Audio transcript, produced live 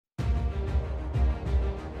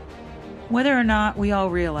Whether or not we all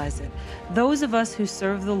realize it, those of us who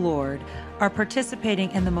serve the Lord are participating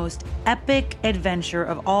in the most epic adventure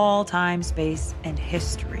of all time, space, and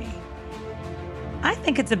history. I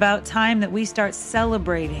think it's about time that we start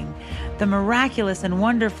celebrating the miraculous and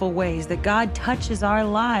wonderful ways that God touches our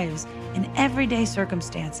lives in everyday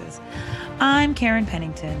circumstances. I'm Karen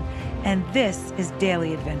Pennington, and this is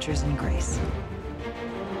Daily Adventures in Grace.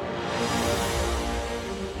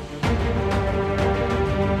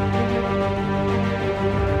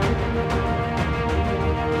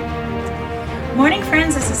 Morning,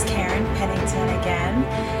 friends. This is Karen Pennington again.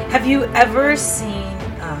 Have you ever seen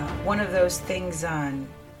one of those things on,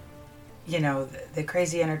 the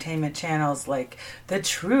crazy entertainment channels, like the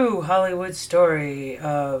true Hollywood story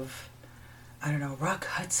of, Rock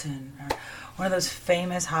Hudson, or one of those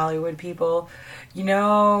famous Hollywood people?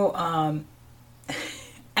 I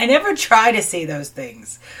never try to see those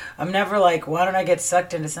things. I'm never like, why don't I get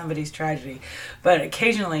sucked into somebody's tragedy? But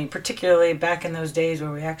occasionally, particularly back in those days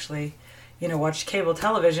where we actually, watched cable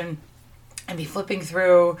television, and be flipping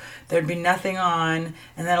through, there'd be nothing on,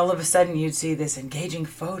 and then all of a sudden you'd see this engaging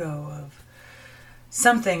photo of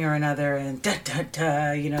something or another, and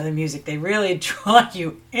the music, they really draw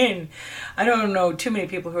you in. I don't know too many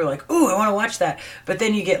people who are like, ooh, I want to watch that, but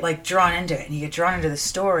then you get like drawn into it, and you get drawn into the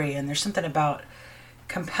story, and there's something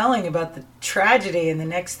compelling about the tragedy, and the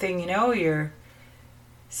next thing you know, you're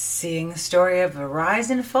seeing the story of a rise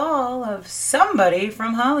and fall of somebody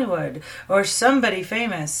from Hollywood, or somebody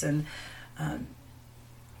famous, and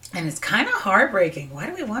it's kind of heartbreaking. Why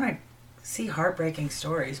do we want to see heartbreaking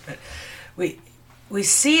stories? But we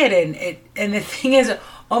see it in it, and the thing is,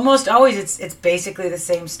 almost always it's basically the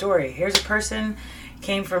same story. Here's a person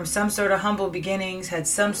came from some sort of humble beginnings, had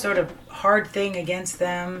some sort of hard thing against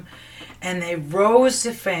them, and they rose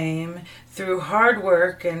to fame through hard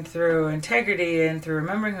work and through integrity and through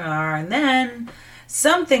remembering who they are. And then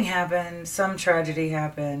something happened, some tragedy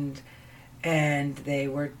happened, and they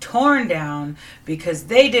were torn down because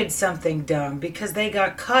they did something dumb, because they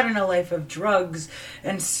got caught in a life of drugs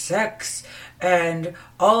and sex and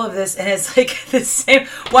all of this. And it's like the same.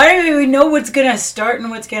 Why do we know what's going to start and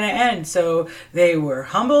what's going to end? So they were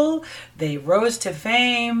humble, they rose to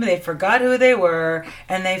fame, they forgot who they were,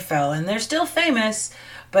 and they fell. And they're still famous,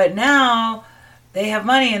 but now they have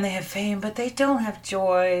money and they have fame, but they don't have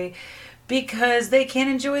joy, because they can't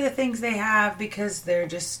enjoy the things they have, because they're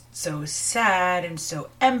just so sad and so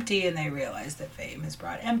empty, and they realize that fame has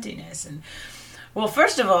brought emptiness. And, well,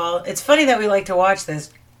 first of all, it's funny that we like to watch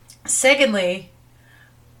this. Secondly,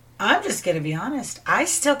 I'm just going to be honest. I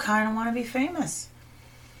still kind of want to be famous.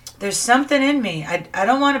 There's something in me. I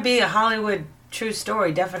don't want to be a Hollywood true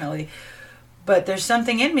story, definitely. But there's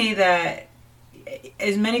something in me that,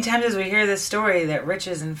 as many times as we hear this story, that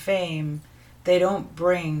riches and fame, they don't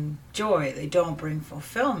bring joy. They don't bring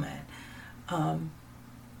fulfillment.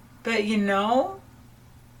 But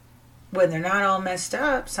when they're not all messed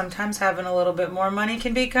up, sometimes having a little bit more money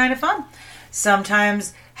can be kind of fun.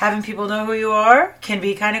 Sometimes having people know who you are can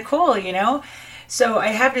be kind of cool, So I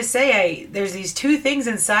have to say, there's these two things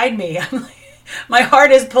inside me. My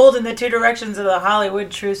heart is pulled in the two directions of the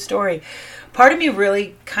Hollywood true story. Part of me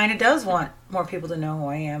really kind of does want more people to know who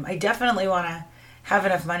I am. I definitely want to have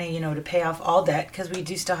enough money, to pay off all debt, because we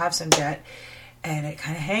do still have some debt, and it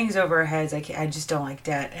kind of hangs over our heads. I just don't like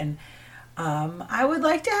debt, and I would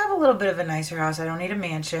like to have a little bit of a nicer house. I don't need a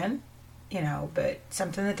mansion, but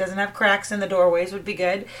something that doesn't have cracks in the doorways would be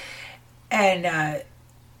good. And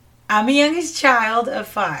I'm a youngest child of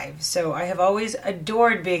 5, so I have always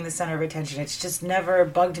adored being the center of attention. It's just never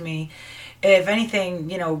bugged me. If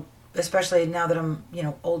anything, especially now that I'm,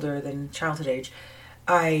 older than childhood age,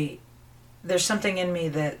 there's something in me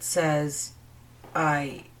that says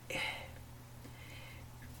I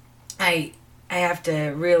have to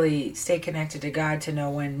really stay connected to God to know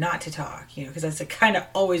when not to talk, because I kind of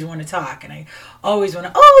always want to talk, and I always want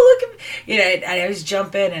to, look at me, I always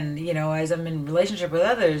jump in, and, as I'm in relationship with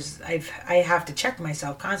others, I have to check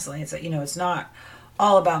myself constantly. It's like, it's not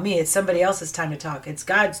all about me. It's somebody else's time to talk. It's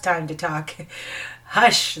God's time to talk.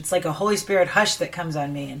 Hush. It's like a Holy Spirit hush that comes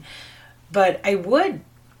on me. But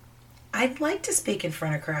I'd like to speak in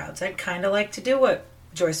front of crowds. I'd kind of like to do what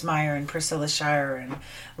Joyce Meyer and Priscilla Shirer and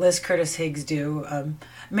Liz Curtis Higgs do.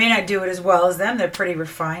 May not do it as well as them. They're pretty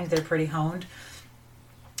refined. They're pretty honed.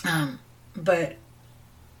 But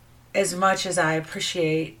as much as I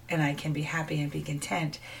appreciate and I can be happy and be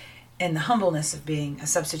content in the humbleness of being a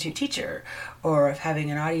substitute teacher, or of having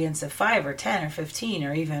an audience of 5 or 10 or 15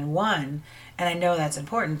 or even 1, and I know that's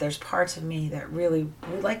important, there's parts of me that really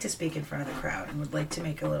would like to speak in front of the crowd and would like to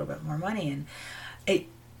make a little bit more money. And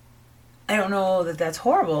I don't know that that's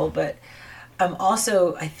horrible, but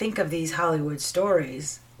I think of these Hollywood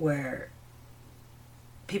stories where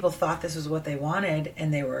people thought this was what they wanted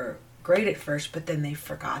and they were great at first, but then they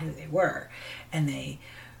forgot who they were, and they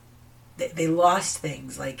lost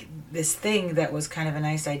things. Like this thing that was kind of a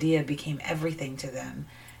nice idea became everything to them,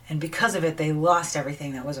 and because of it they lost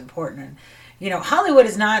everything that was important. And Hollywood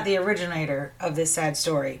is not the originator of this sad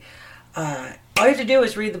story. All you have to do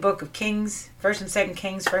is read the book of Kings, 1st and 2nd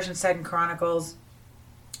Kings, 1st and 2nd Chronicles,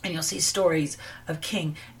 and you'll see stories of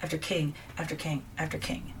king after king after king after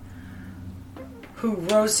king who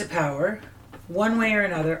rose to power one way or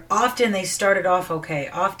another. Often they started off okay.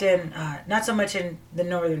 Often, not so much in the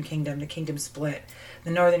northern kingdom. The kingdom split.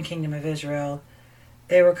 The northern kingdom of Israel,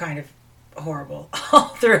 they were kind of horrible.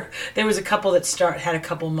 There was a couple that had a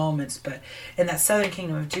couple moments, but in that southern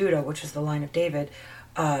kingdom of Judah, which was the line of David,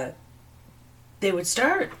 they would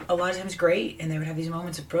start a lot of times great, and they would have these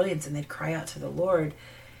moments of brilliance, and they'd cry out to the Lord.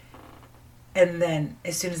 And then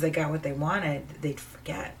as soon as they got what they wanted, they'd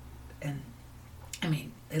forget. And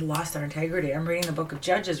they lost their integrity. I'm reading the book of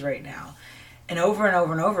Judges right now. And over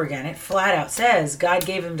and over again, it flat out says God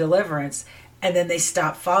gave him deliverance, and then they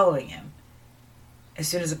stopped following him. As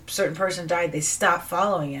soon as a certain person died, they stopped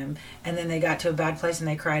following him, and then they got to a bad place and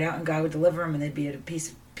they cried out, and God would deliver them, and they'd be at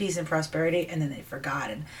peace and prosperity, and then they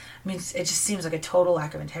forgot. And it just seems like a total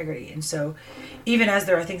lack of integrity. And so even as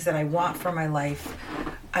there are things that I want for my life,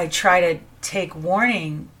 I try to take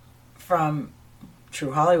warning from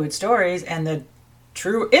true Hollywood stories and the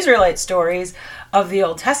true Israelite stories of the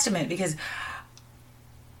Old Testament, because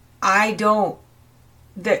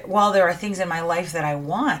while there are things in my life that I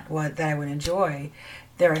want, that I would enjoy,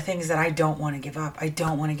 there are things that I don't want to give up. I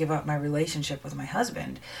don't want to give up my relationship with my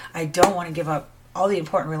husband. I don't want to give up all the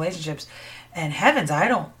important relationships. And heavens, I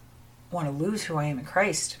don't want to lose who I am in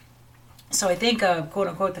Christ. So I think of, quote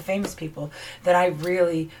unquote, the famous people that I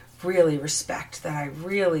really, really respect, that I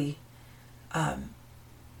really,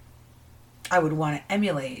 I would want to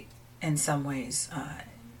emulate in some ways.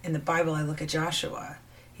 In the Bible, I look at Joshua.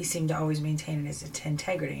 He seemed to always maintain his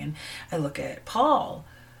integrity. And I look at Paul,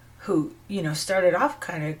 who, started off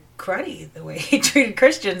kind of cruddy the way he treated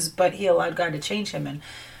Christians, but he allowed God to change him.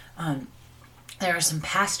 And there are some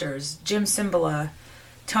pastors, Jim Cymbala,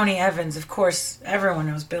 Tony Evans, of course, everyone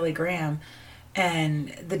knows Billy Graham. And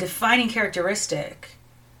the defining characteristic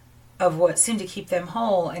of what seemed to keep them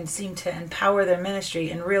whole and seemed to empower their ministry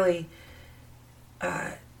and really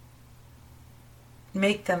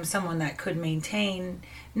make them someone that could maintain,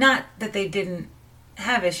 not that they didn't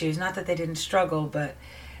have issues, not that they didn't struggle, but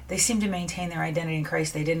they seemed to maintain their identity in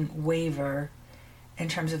Christ. They didn't waver in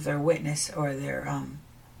terms of their witness or their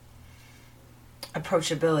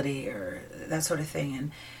approachability or that sort of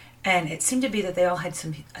thing. And it seemed to be that they all had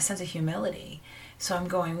a sense of humility. So I'm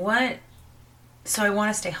going, what? So I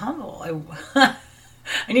want to stay humble. I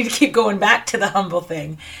need to keep going back to the humble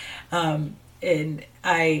thing.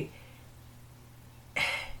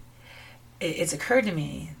 It's occurred to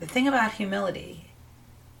me, the thing about humility,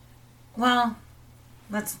 well,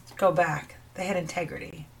 let's go back. They had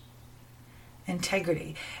integrity. And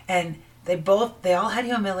they all had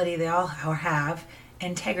humility. They all have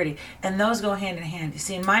integrity. And those go hand in hand. You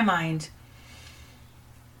see, in my mind,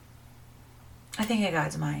 I think in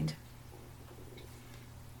God's mind,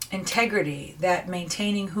 integrity, that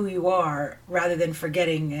maintaining who you are rather than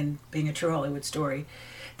forgetting and being a true Hollywood story,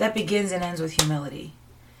 that begins and ends with humility.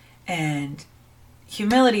 And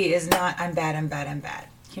humility is not, I'm bad.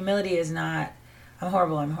 Humility is not, I'm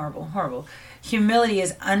horrible. Humility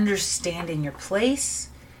is understanding your place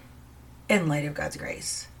in light of God's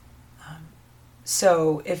grace.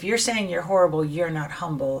 So if you're saying you're horrible, you're not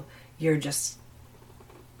humble, you're just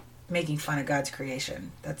making fun of God's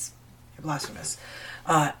creation. That's blasphemous.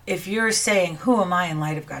 If you're saying, who am I in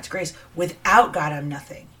light of God's grace? Without God, I'm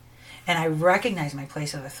nothing. And I recognize my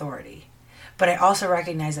place of authority. But I also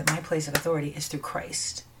recognize that my place of authority is through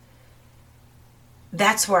Christ.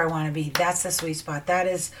 That's where I want to be. That's the sweet spot. That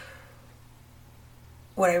is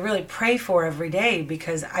what I really pray for every day,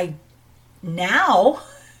 because now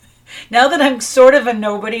that I'm sort of a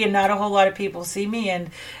nobody and not a whole lot of people see me,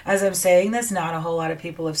 and as I'm saying this, not a whole lot of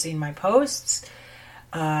people have seen my posts.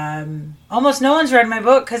 Almost no one's read my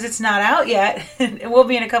book because it's not out yet. It will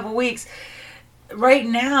be in a couple weeks. Right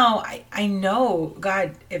now, I know,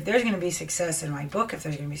 God, if there's going to be success in my book, if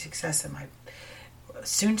there's going to be success in my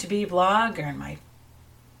soon-to-be blog or in my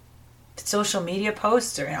social media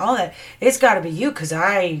posts or all that, it's got to be you, because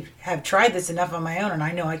I have tried this enough on my own and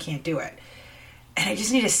I know I can't do it. And I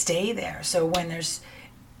just need to stay there. So when there's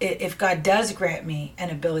if God does grant me an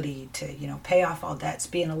ability to, pay off all debts,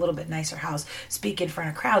 be in a little bit nicer house, speak in front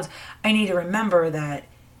of crowds, I need to remember that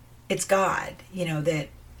it's God, that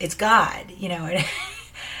it's God, and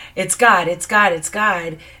it's God, it's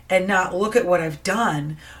God, and not look at what I've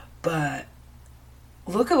done, but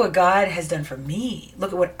look at what God has done for me.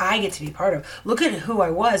 Look at what I get to be part of. Look at who I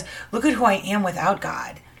was. Look at who I am without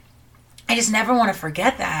God. I just never want to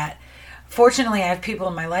forget that. Fortunately, I have people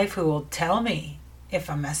in my life who will tell me if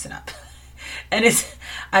I'm messing up. And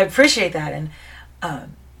I appreciate that. And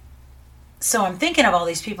so I'm thinking of all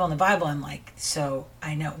these people in the Bible. I'm like, so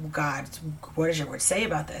I know, God, what does your word say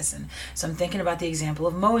about this? And so I'm thinking about the example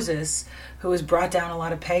of Moses, who was brought down a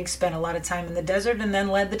lot of pegs, spent a lot of time in the desert, and then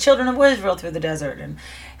led the children of Israel through the desert, and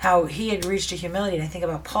how he had reached a humility. And I think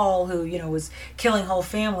about Paul, who, was killing whole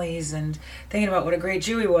families, and thinking about what a great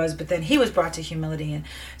Jew he was, but then he was brought to humility. And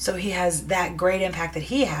so he has that great impact that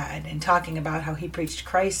he had, and talking about how he preached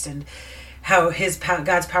Christ, and how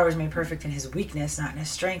God's power is made perfect in his weakness, not in his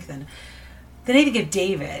strength. And then I think of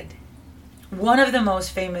David, one of the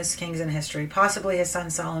most famous kings in history. Possibly his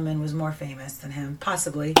son Solomon was more famous than him,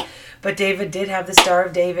 possibly. But David did have the Star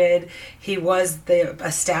of David. He was the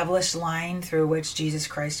established line through which Jesus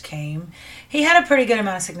Christ came. He had a pretty good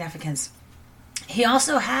amount of significance. He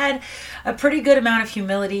also had a pretty good amount of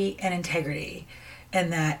humility and integrity.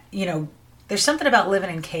 And that, there's something about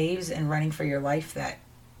living in caves and running for your life that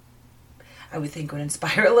I would think would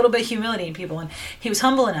inspire a little bit of humility in people. And he was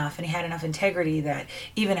humble enough, and he had enough integrity that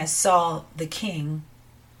even as Saul, the king,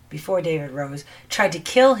 before David rose, tried to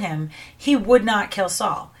kill him, he would not kill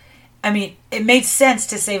Saul. I mean, it made sense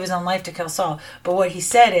to save his own life to kill Saul. But what he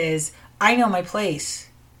said is, I know my place.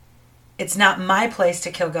 It's not my place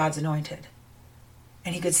to kill God's anointed.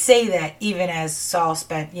 And he could say that even as Saul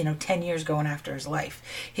spent, 10 years going after his life.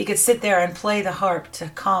 He could sit there and play the harp to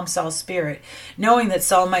calm Saul's spirit, knowing that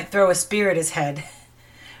Saul might throw a spear at his head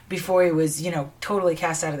before he was, totally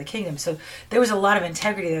cast out of the kingdom. So there was a lot of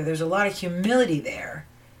integrity there. There was a lot of humility there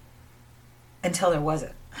until there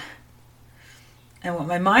wasn't. And what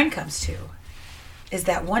my mind comes to is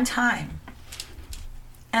that one time,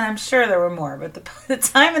 and I'm sure there were more, but the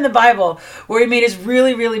time in the Bible where he made his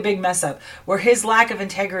really, really big mess up, where his lack of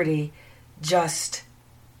integrity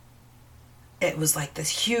it was like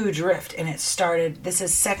this huge rift, and it started, this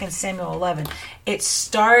is 2 Samuel 11, it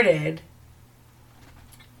started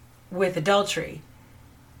with adultery.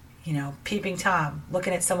 Peeping Tom,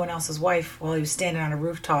 looking at someone else's wife while he was standing on a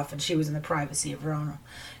rooftop and she was in the privacy of her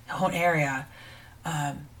own area.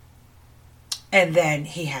 And then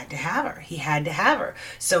he had to have her.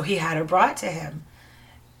 So he had her brought to him.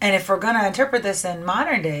 And if we're going to interpret this in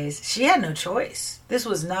modern days, she had no choice. This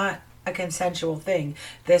was not a consensual thing.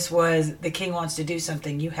 This was, the king wants to do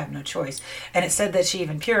something, you have no choice. And it said that she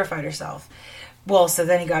even purified herself. Well, so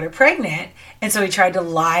then he got her pregnant, and so he tried to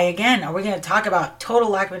lie again. Are we going to talk about total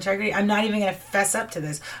lack of integrity? I'm not even going to fess up to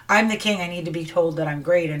this. I'm the king. I need to be told that I'm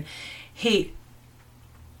great. And he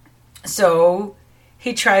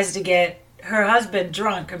tries to get her husband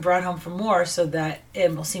drunk and brought home for more so that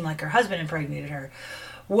it will seem like her husband impregnated her.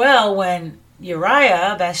 Well, when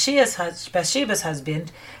Uriah, Bathsheba's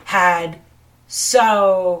husband, had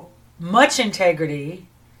so much integrity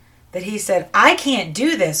that he said, I can't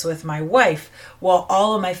do this with my wife while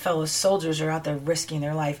all of my fellow soldiers are out there risking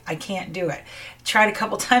their life. I can't do it. Tried a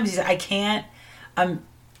couple times. He said, I can't.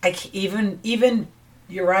 Even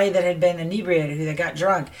Uriah that had been inebriated, who that got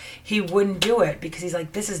drunk, he wouldn't do it because he's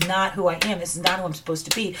like, this is not who I am. This is not who I'm supposed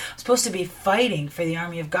to be. I'm supposed to be fighting for the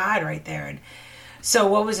army of God right there. And so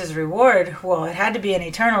what was his reward? Well, it had to be an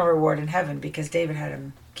eternal reward in heaven because David had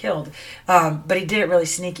him killed. But he did it really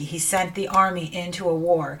sneaky. He sent the army into a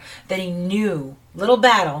war that he knew, little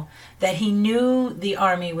battle, that he knew the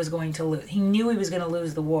army was going to lose. He knew he was going to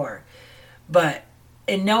lose the war. But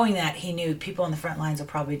in knowing that, he knew people on the front lines will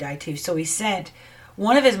probably die too. So he sent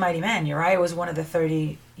one of his mighty men. Uriah was one of the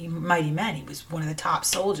 30 mighty men. He was one of the top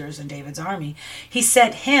soldiers in David's army. He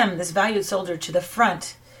sent him, this valued soldier, to the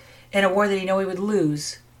front in a war that he knew he would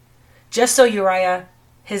lose, just so Uriah,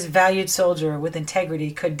 his valued soldier with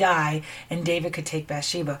integrity, could die and David could take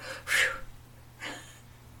Bathsheba. Whew.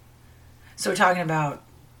 So we're talking about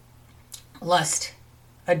lust,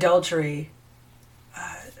 adultery.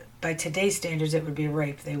 By today's standards, it would be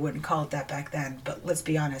rape. They wouldn't call it that back then. But let's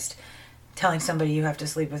be honest. Telling somebody you have to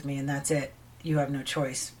sleep with me and that's it. You have no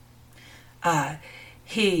choice.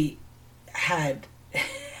 He had...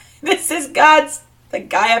 this is the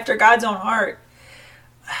guy after God's own heart.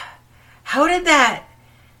 How did that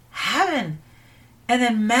happen? And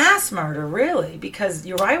then mass murder, really, because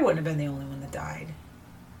Uriah wouldn't have been the only one that died.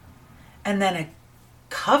 And then a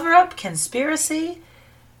cover-up conspiracy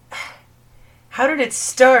How did it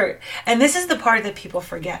start? And this is the part that people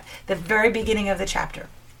forget. The very beginning of the chapter.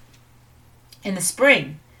 In the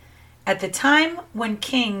spring, at the time when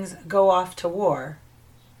kings go off to war,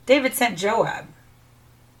 David sent Joab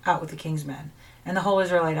out with the king's men and the whole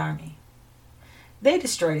Israelite army. They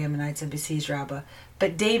destroyed Ammonites and besieged Rabbah,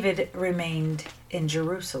 but David remained in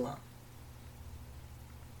Jerusalem.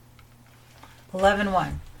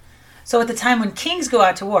 11:1. So at the time when kings go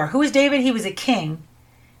out to war, who was David? He was a king.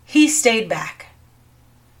 He stayed back.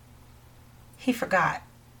 He forgot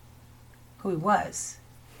who he was.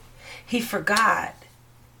 He forgot,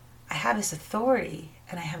 I have this authority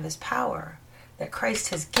and I have this power that Christ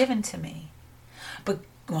has given to me. But,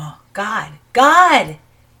 well, God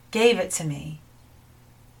gave it to me.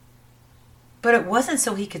 But it wasn't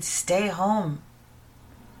so he could stay home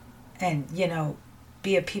and,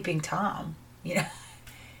 be a peeping Tom,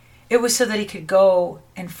 It was so that he could go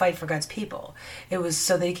and fight for God's people. It was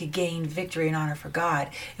so that he could gain victory and honor for God.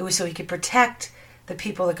 It was so he could protect the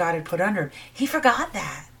people that God had put under him. He forgot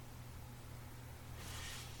that.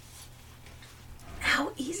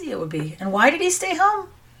 How easy it would be. And why did he stay home?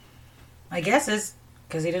 My guess is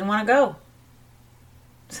because he didn't want to go.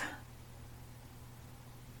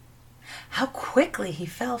 How quickly he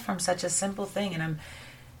fell from such a simple thing. And I'm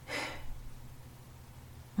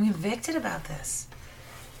convicted about this.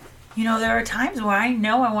 There are times where I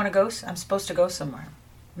know I want to go, I'm supposed to go somewhere.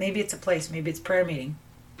 Maybe it's a place, maybe it's prayer meeting.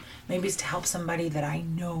 Maybe it's to help somebody that I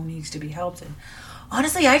know needs to be helped. And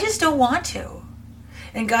honestly, I just don't want to.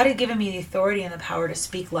 And God had given me the authority and the power to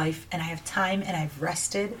speak life, and I have time and I've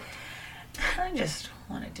rested. I just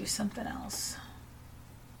want to do something else.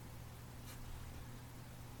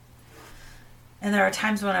 And there are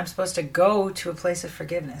times when I'm supposed to go to a place of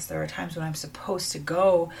forgiveness. There are times when I'm supposed to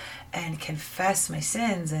go and confess my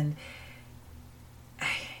sins, and I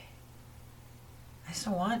just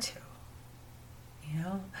don't want to,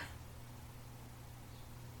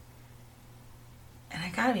 And I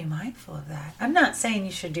gotta be mindful of that. I'm not saying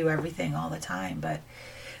you should do everything all the time, but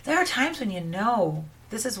there are times when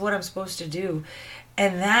this is what I'm supposed to do,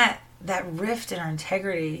 and that rift in our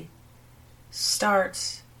integrity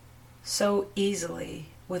starts so easily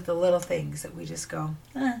with the little things that we just go,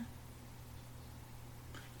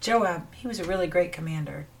 Joab, he was a really great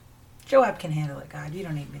commander. Joab can handle it, God. You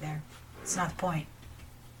don't need me there. It's not the point.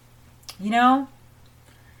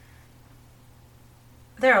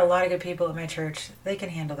 There are a lot of good people at my church. They can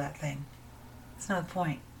handle that thing. It's not the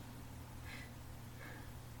point.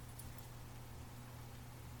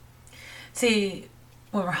 See,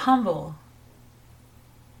 when we're humble,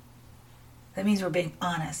 that means we're being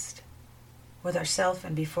honest with ourselves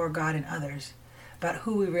and before God and others about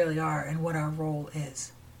who we really are and what our role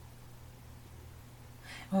is.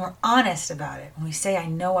 When we're honest about it, when we say, I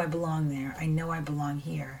know I belong there, I know I belong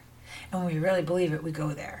here, and when we really believe it, we go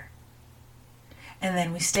there. And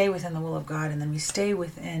then we stay within the will of God, and then we stay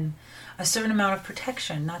within a certain amount of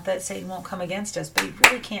protection. Not that Satan won't come against us, but he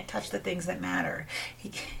really can't touch the things that matter.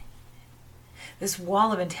 This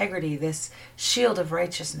wall of integrity, this shield of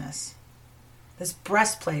righteousness, this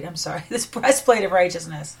breastplate of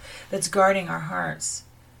righteousness that's guarding our hearts.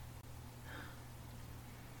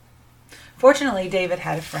 Fortunately, David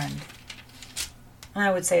had a friend. And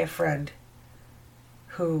I would say a friend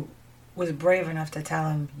who was brave enough to tell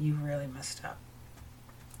him, you really messed up.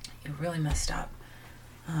 You really messed up.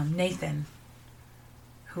 Nathan,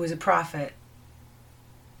 who was a prophet.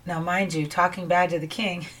 Now, mind you, talking bad to the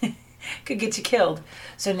king could get you killed.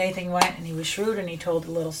 So Nathan went, and he was shrewd, and he told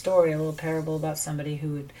a little story, a little parable about somebody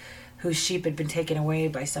whose sheep had been taken away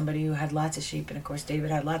by somebody who had lots of sheep. And of course,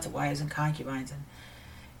 David had lots of wives and concubines. And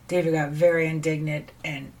David got very indignant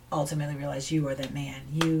and ultimately realized, you are that man.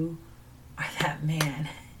 You are that man.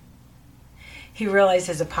 He realized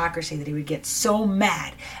his hypocrisy, that he would get so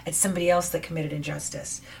mad at somebody else that committed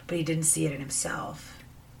injustice, but he didn't see it in himself.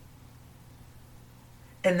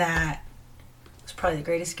 And that was probably the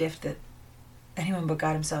greatest gift that anyone but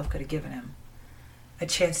God himself could have given him. A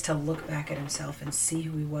chance to look back at himself and see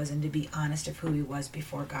who he was and to be honest of who he was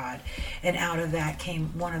before God. And out of that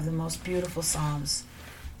came one of the most beautiful Psalms,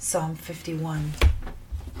 Psalm 51.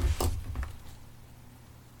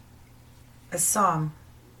 A psalm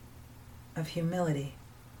of humility.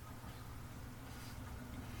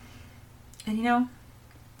 And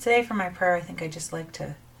today for my prayer, I think I'd just like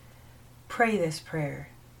to pray this prayer.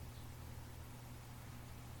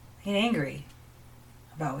 I get angry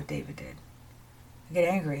about what David did. I get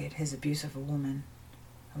angry at his abuse of a woman,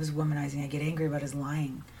 of his womanizing. I get angry about his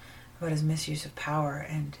lying, about his misuse of power.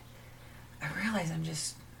 And I realize I'm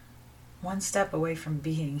just one step away from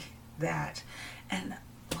being that. And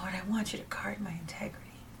Lord, I want you to guard my integrity.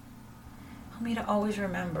 I Help me to always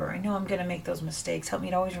remember. I know I'm going to make those mistakes. Help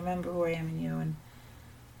me to always remember who I am in you. And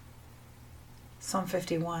Psalm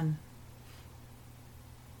 51.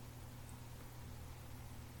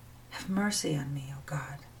 Have mercy on me, O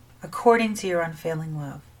God, according to your unfailing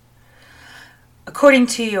love. According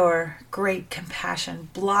to your great compassion,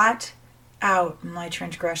 blot out my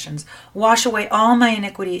transgressions. Wash away all my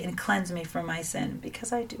iniquity and cleanse me from my sin,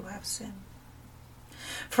 because I do have sin.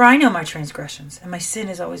 For I know my transgressions, and my sin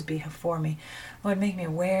is always before me. Lord, make me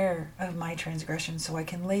aware of my transgressions so I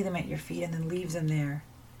can lay them at your feet and then leave them there.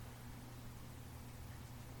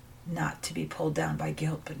 Not to be pulled down by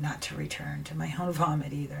guilt, but not to return to my own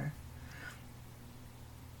vomit either.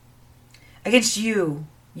 Against you,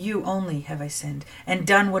 you only have I sinned, and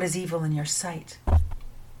done what is evil in your sight.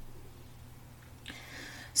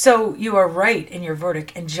 So you are right in your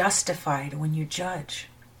verdict and justified when you judge.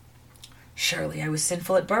 Surely I was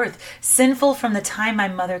sinful at birth, sinful from the time my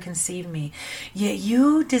mother conceived me. Yet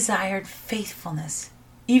you desired faithfulness,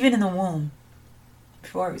 even in the womb.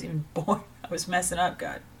 Before I was even born, I was messing up,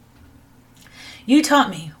 God. You taught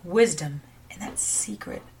me wisdom in that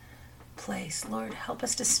secret place. Lord, help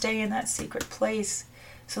us to stay in that secret place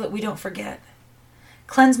so that we don't forget.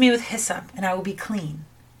 Cleanse me with hyssop, and I will be clean.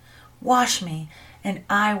 Wash me, and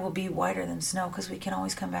I will be whiter than snow, because we can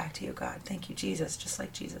always come back to you, God. Thank you, Jesus, just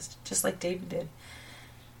like David did.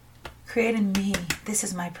 Create in me, this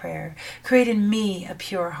is my prayer, create in me a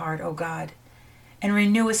pure heart, O God, and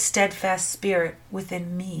renew a steadfast spirit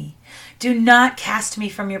within me. Do not cast me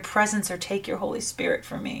from your presence or take your Holy Spirit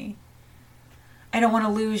from me. I don't want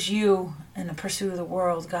to lose you in the pursuit of the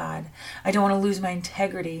world, God. I don't want to lose my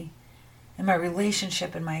integrity and my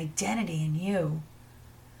relationship and my identity in you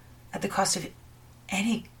at the cost of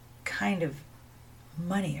any kind of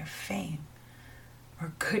money or fame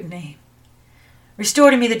or good name.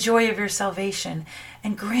 Restore to me the joy of your salvation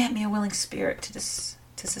and grant me a willing spirit to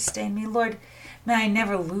sustain me. Lord, may I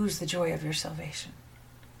never lose the joy of your salvation.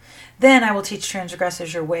 Then I will teach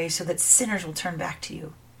transgressors your way so that sinners will turn back to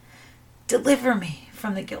you. Deliver me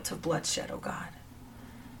from the guilt of bloodshed, O God.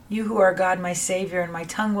 You who are God, my Savior, and my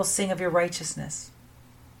tongue will sing of your righteousness.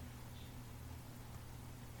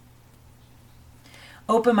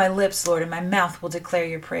 Open my lips, Lord, and my mouth will declare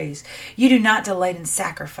your praise. You do not delight in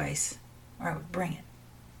sacrifice, or I would bring it.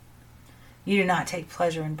 You do not take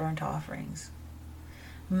pleasure in burnt offerings.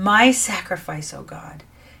 My sacrifice, O God,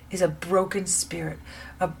 is a broken spirit,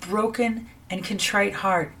 a broken and contrite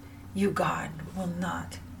heart. You, God, will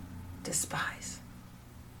not despise.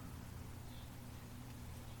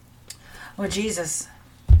 Lord Jesus,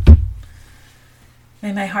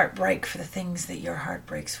 may my heart break for the things that your heart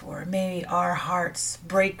breaks for. May our hearts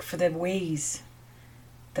break for the ways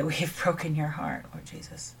that we have broken your heart, Lord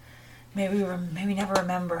Jesus. May we never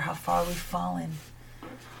remember how far we've fallen.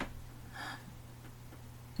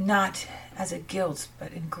 Not as a guilt,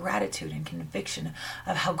 but in gratitude and conviction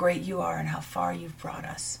of how great you are and how far you've brought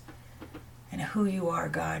us. And who you are,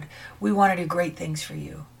 God. We want to do great things for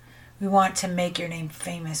you. We want to make your name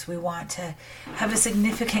famous. We want to have a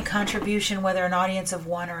significant contribution, whether an audience of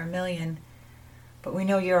 1 or 1,000,000. But we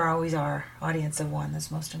know you're always our audience of 1.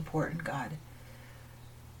 That's most important, God.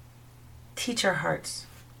 Teach our hearts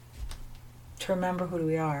to remember who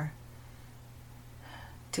we are,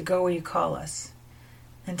 to go where you call us,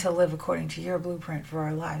 and to live according to your blueprint for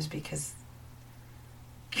our lives, because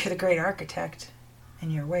you're the great architect.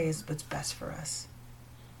 And your way is what's best for us.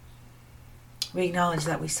 We acknowledge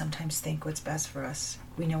that we sometimes think what's best for us.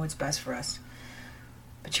 We know what's best for us.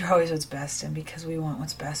 But you're always what's best. And because we want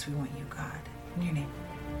what's best, we want you, God. In your name,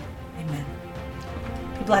 amen.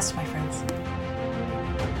 Be blessed, my friends.